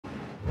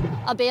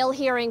A bail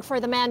hearing for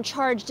the man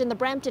charged in the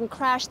Brampton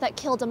crash that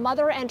killed a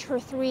mother and her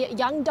 3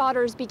 young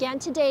daughters began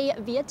today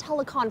via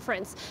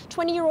teleconference.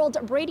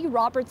 20-year-old Brady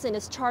Robertson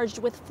is charged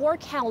with 4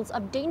 counts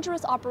of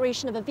dangerous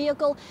operation of a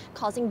vehicle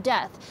causing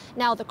death.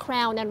 Now the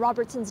Crown and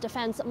Robertson's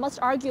defense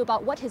must argue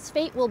about what his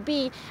fate will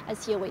be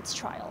as he awaits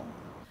trial.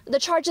 The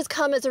charges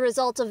come as a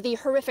result of the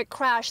horrific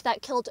crash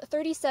that killed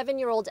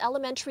 37-year-old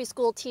elementary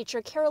school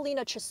teacher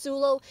Carolina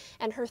Chasulo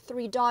and her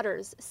 3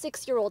 daughters,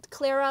 6-year-old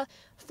Clara,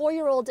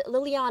 4-year-old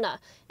Liliana,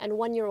 and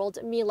 1-year-old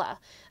Mila.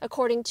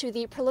 According to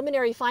the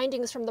preliminary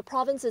findings from the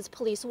province's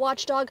police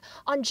watchdog,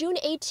 on June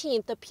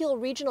 18th, the Peel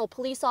Regional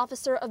Police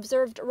officer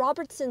observed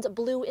Robertson's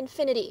blue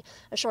Infiniti.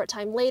 A short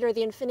time later,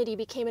 the Infiniti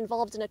became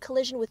involved in a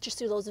collision with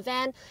Chasulo's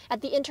van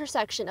at the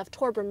intersection of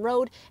Torbram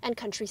Road and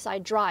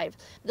Countryside Drive.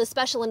 The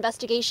Special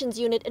Investigations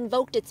Unit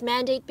invoked its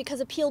mandate because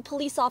a Peel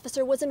police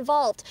officer was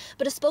involved,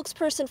 but a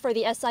spokesperson for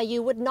the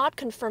SIU would not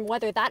confirm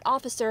whether that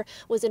officer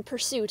was in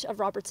pursuit of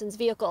Robertson's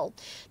vehicle.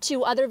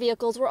 2 other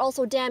vehicles were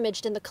also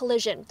damaged in the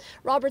collision.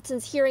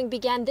 Robertson's hearing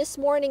began this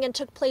morning and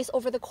took place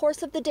over the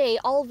course of the day,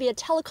 all via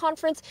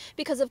teleconference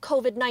because of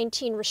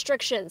COVID-19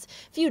 restrictions.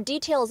 Few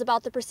details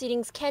about the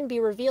proceedings can be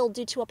revealed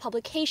due to a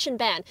publication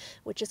ban,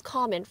 which is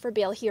common for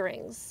bail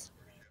hearings.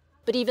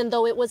 But even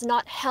though it was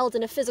not held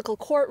in a physical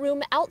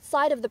courtroom,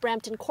 outside of the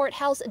Brampton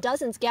courthouse,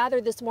 dozens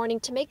gathered this morning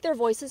to make their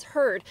voices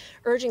heard,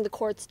 urging the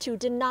courts to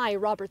deny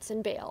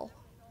Robertson bail.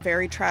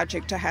 Very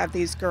tragic to have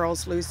these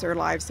girls lose their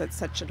lives at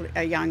such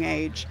a young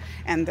age,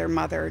 and their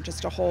mother,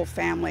 just a whole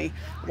family,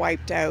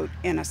 wiped out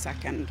in a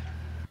second.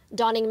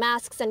 Donning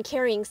masks and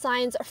carrying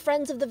signs,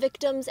 friends of the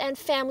victims and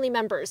family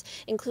members,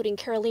 including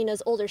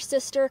Carolina's older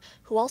sister,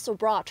 who also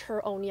brought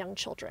her own young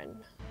children.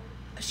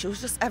 She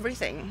was just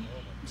everything.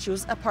 She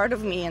was a part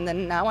of me, and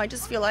then now I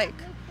just feel like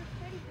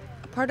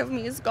a part of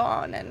me is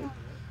gone, and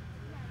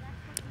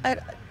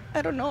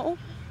I don't know.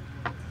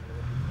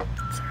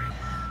 Sorry.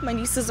 My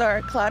nieces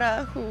are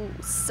Clara,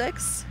 who's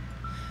 6.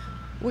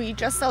 We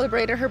just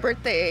celebrated her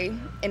birthday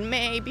in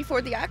May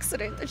before the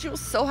accident, and she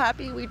was so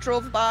happy. We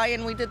drove by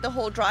and we did the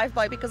whole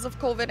drive-by because of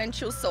COVID, and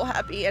she was so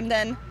happy. And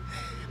then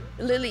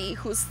Lily,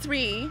 who was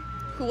 3,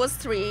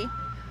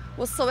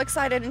 was so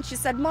excited, and she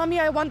said, "Mommy,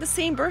 I want the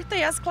same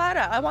birthday as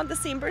Clara. I want the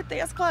same birthday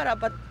as Clara."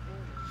 But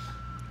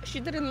she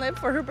didn't live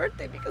for her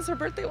birthday because her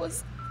birthday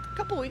was a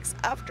couple weeks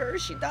after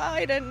she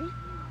died, and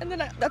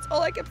then that's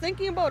all I kept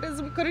thinking about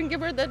is we couldn't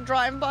give her the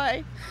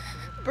drive-by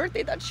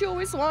birthday that she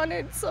always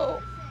wanted.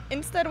 So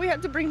instead, we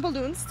had to bring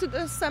balloons to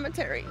the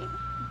cemetery.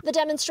 The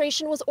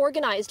demonstration was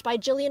organized by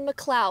Jillian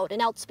McLeod, an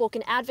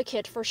outspoken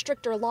advocate for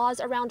stricter laws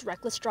around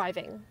reckless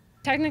driving.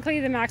 Technically,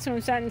 the maximum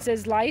sentence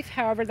is life.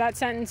 However, that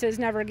sentence is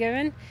never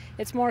given.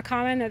 It's more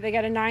common that they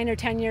get a 9 or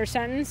 10-year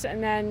sentence,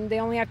 and then they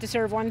only have to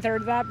serve 1/3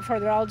 of that before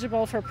they're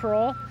eligible for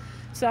parole.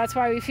 So that's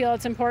why we feel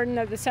it's important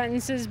that the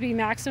sentences be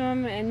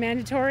maximum and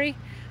mandatory.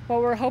 What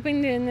we're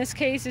hoping in this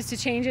case is to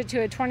change it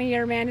to a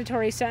 20-year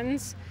mandatory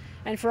sentence,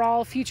 and for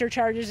all future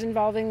charges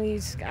involving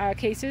these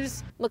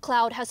cases.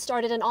 McLeod has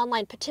started an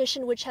online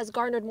petition which has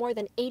garnered more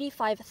than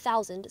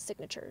 85,000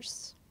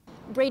 signatures.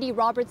 Brady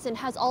Robertson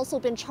has also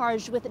been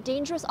charged with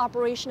dangerous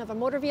operation of a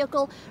motor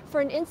vehicle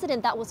for an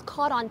incident that was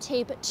caught on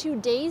tape 2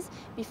 days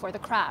before the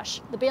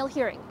crash. The bail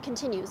hearing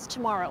continues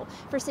tomorrow.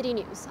 For City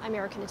News, I'm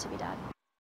Natividad.